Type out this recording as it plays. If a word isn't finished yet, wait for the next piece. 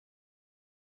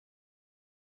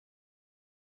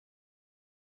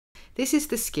This is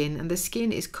the skin, and the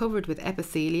skin is covered with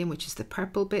epithelium, which is the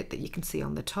purple bit that you can see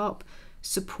on the top,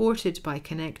 supported by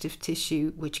connective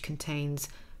tissue, which contains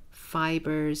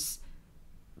fibers,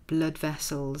 blood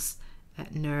vessels,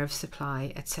 nerve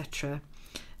supply, etc.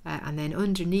 And then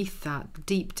underneath that,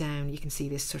 deep down, you can see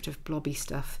this sort of blobby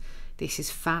stuff. This is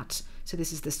fat, so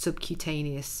this is the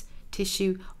subcutaneous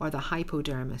tissue, or the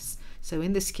hypodermis. So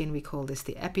in the skin we call this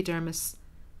the epidermis,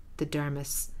 the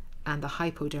dermis, and the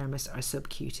hypodermis are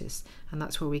subcutaneous, and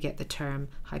that's where we get the term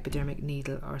hypodermic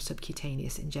needle or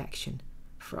subcutaneous injection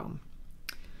from.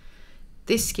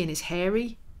 This skin is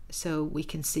hairy, so we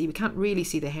can't really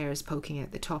see the hairs poking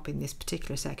out the top in this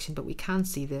particular section, but we can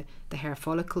see the hair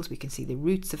follicles. We can see the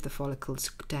roots of the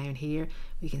follicles down here.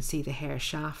 We can see the hair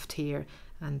shaft here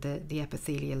and the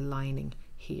epithelial lining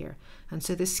here. And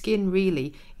so the skin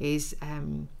really is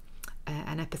an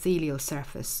epithelial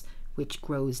surface which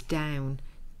grows down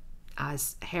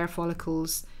as hair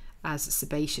follicles, as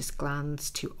sebaceous glands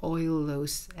to oil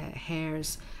those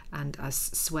hairs, and as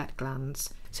sweat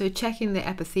glands. So checking the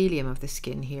epithelium of the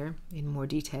skin here in more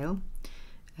detail,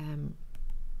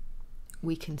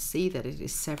 we can see that it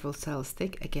is several cells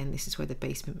thick. Again, this is where the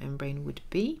basement membrane would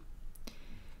be.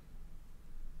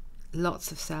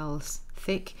 Lots of cells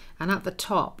thick, and at the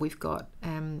top we've got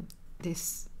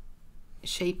this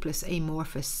shapeless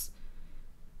amorphous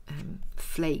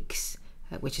flakes,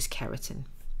 which is keratin.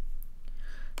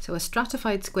 So a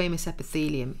stratified squamous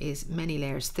epithelium is many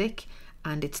layers thick,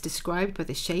 and it's described by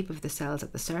the shape of the cells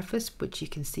at the surface, which you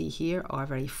can see here are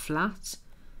very flat.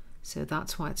 So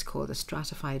that's why it's called a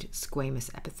stratified squamous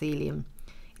epithelium.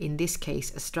 In this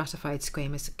case, a stratified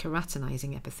squamous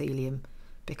keratinizing epithelium,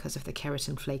 because of the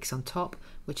keratin flakes on top,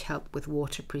 which help with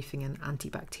waterproofing and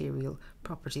antibacterial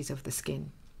properties of the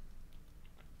skin.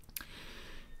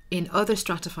 In other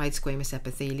stratified squamous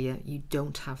epithelia, you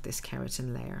don't have this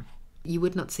keratin layer. You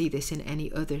would not see this in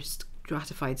any other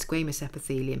stratified squamous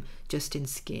epithelium, just in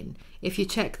skin. If you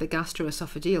check the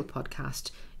gastroesophageal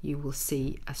podcast, you will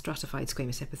see a stratified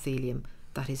squamous epithelium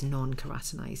that is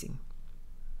non-keratinizing.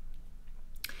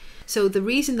 So the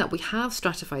reason that we have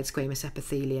stratified squamous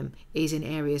epithelium is in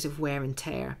areas of wear and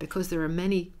tear, because there are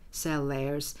many cell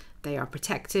layers. They are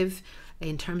protective.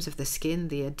 In terms of the skin,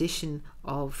 the addition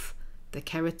of the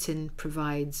keratin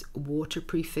provides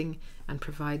waterproofing and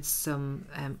provides some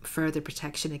further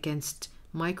protection against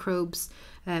microbes.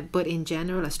 But in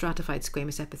general, a stratified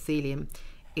squamous epithelium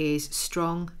is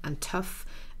strong and tough,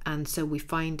 and so we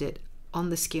find it on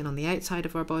the skin on the outside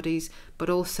of our bodies, but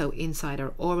also inside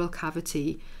our oral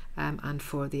cavity, and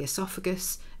for the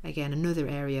esophagus, again another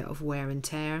area of wear and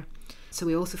tear. So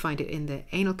we also find it in the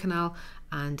anal canal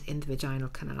and in the vaginal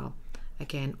canal,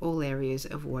 again all areas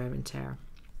of wear and tear.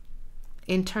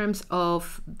 In terms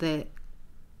of the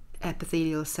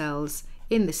epithelial cells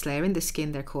in this layer, in the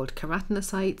skin, they're called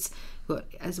keratinocytes, but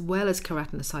as well as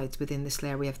keratinocytes within this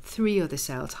layer we have three other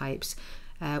cell types.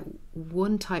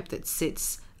 One type that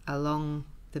sits along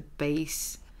the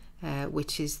base,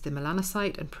 which is the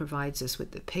melanocyte and provides us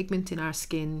with the pigment in our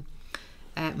skin.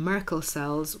 Merkel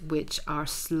cells, which are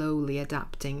slowly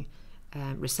adapting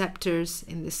receptors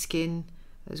in the skin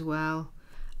as well.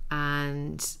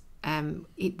 And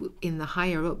in the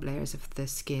higher up layers of the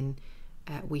skin,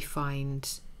 we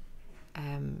find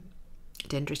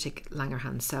dendritic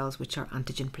Langerhans cells, which are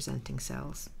antigen presenting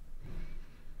cells.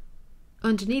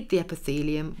 Underneath the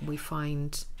epithelium we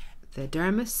find the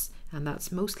dermis, and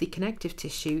that's mostly connective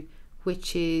tissue,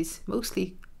 which is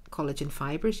mostly collagen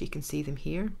fibers. You can see them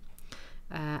here,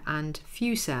 and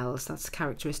few cells. That's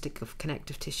characteristic of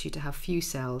connective tissue, to have few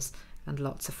cells and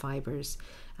lots of fibers.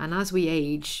 And as we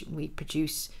age, we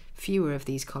produce fewer of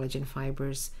these collagen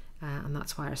fibers, and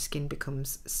that's why our skin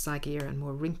becomes saggier and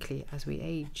more wrinkly as we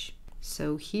age.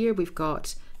 So here we've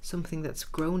got something that's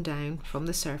grown down from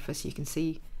the surface. You can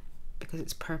see, because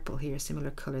it's purple here, similar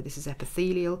colour, this is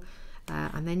epithelial.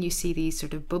 And then you see these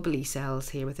sort of bubbly cells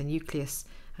here with a nucleus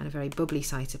and a very bubbly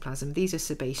cytoplasm. These are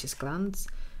sebaceous glands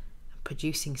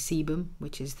producing sebum,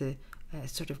 which is the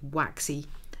sort of waxy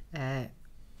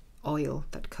oil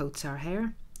that coats our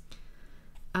hair.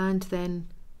 And then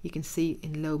you can see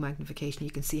in low magnification,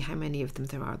 you can see how many of them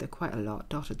there are. They're quite a lot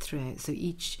dotted throughout. So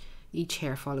each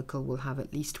hair follicle will have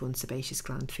at least one sebaceous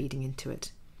gland feeding into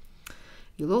it.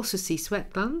 You'll also see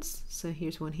sweat glands. So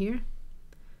here's one here.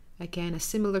 Again, a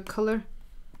similar colour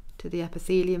to the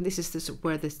epithelium. This is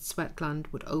where the sweat gland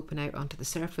would open out onto the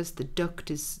surface. The duct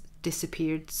is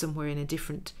disappeared somewhere in a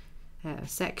different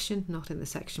section, not in the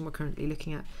section we're currently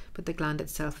looking at, but the gland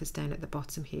itself is down at the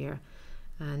bottom here.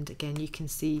 And again, you can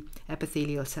see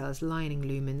epithelial cells lining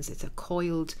lumens. It's a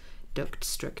coiled duct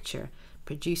structure,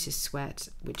 produces sweat,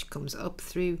 which comes up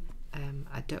through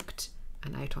a duct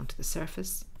and out onto the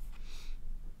surface.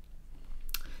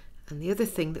 And the other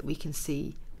thing that we can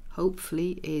see,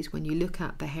 hopefully, is when you look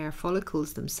at the hair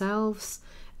follicles themselves,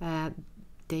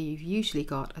 they've usually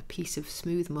got a piece of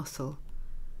smooth muscle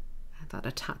that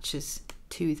attaches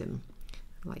to them,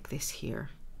 like this here.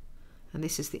 And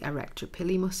this is the erector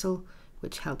pili muscle,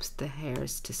 which helps the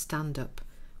hairs to stand up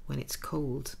when it's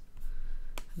cold.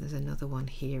 And there's another one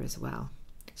here as well.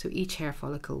 So each hair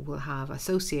follicle will have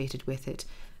associated with it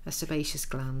a sebaceous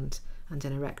gland and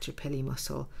an erector pili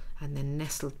muscle, and then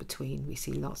nestled between we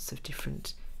see lots of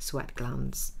different sweat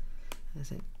glands.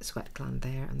 There's a sweat gland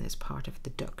there, and there's part of the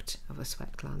duct of a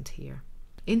sweat gland here.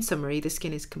 In summary, the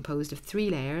skin is composed of 3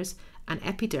 layers: an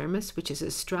epidermis, which is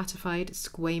a stratified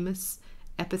squamous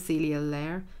epithelial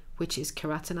layer which is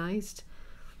keratinized.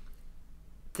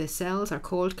 The cells are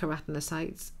called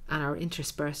keratinocytes and are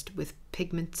interspersed with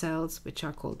pigment cells, which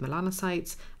are called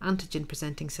melanocytes, antigen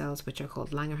presenting cells, which are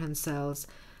called Langerhans cells,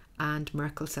 and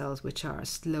Merkel cells, which are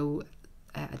slow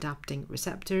adapting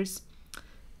receptors.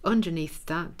 Underneath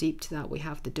that, deep to that, we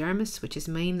have the dermis, which is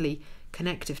mainly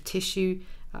connective tissue,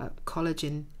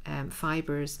 collagen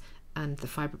fibers, and the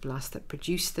fibroblasts that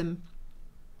produce them.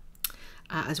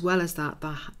 As well as that,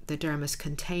 the dermis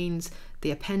contains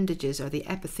the appendages or the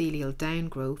epithelial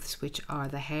downgrowths, which are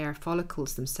the hair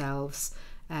follicles themselves,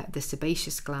 the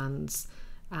sebaceous glands,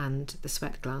 and the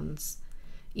sweat glands.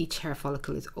 Each hair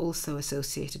follicle is also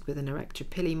associated with an erector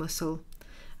pili muscle,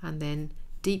 and then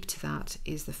deep to that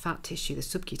is the fat tissue, the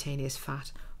subcutaneous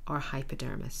fat, or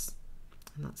hypodermis,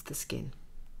 and that's the skin.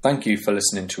 Thank you for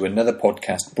listening to another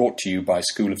podcast brought to you by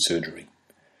School of Surgery.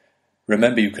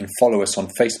 Remember, you can follow us on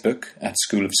Facebook at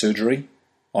School of Surgery,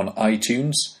 on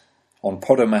iTunes, on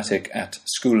Podomatic at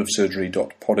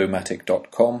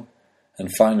schoolofsurgery.podomatic.com,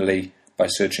 and finally by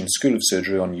searching School of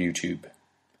Surgery on YouTube.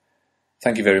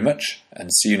 Thank you very much,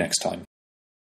 and see you next time.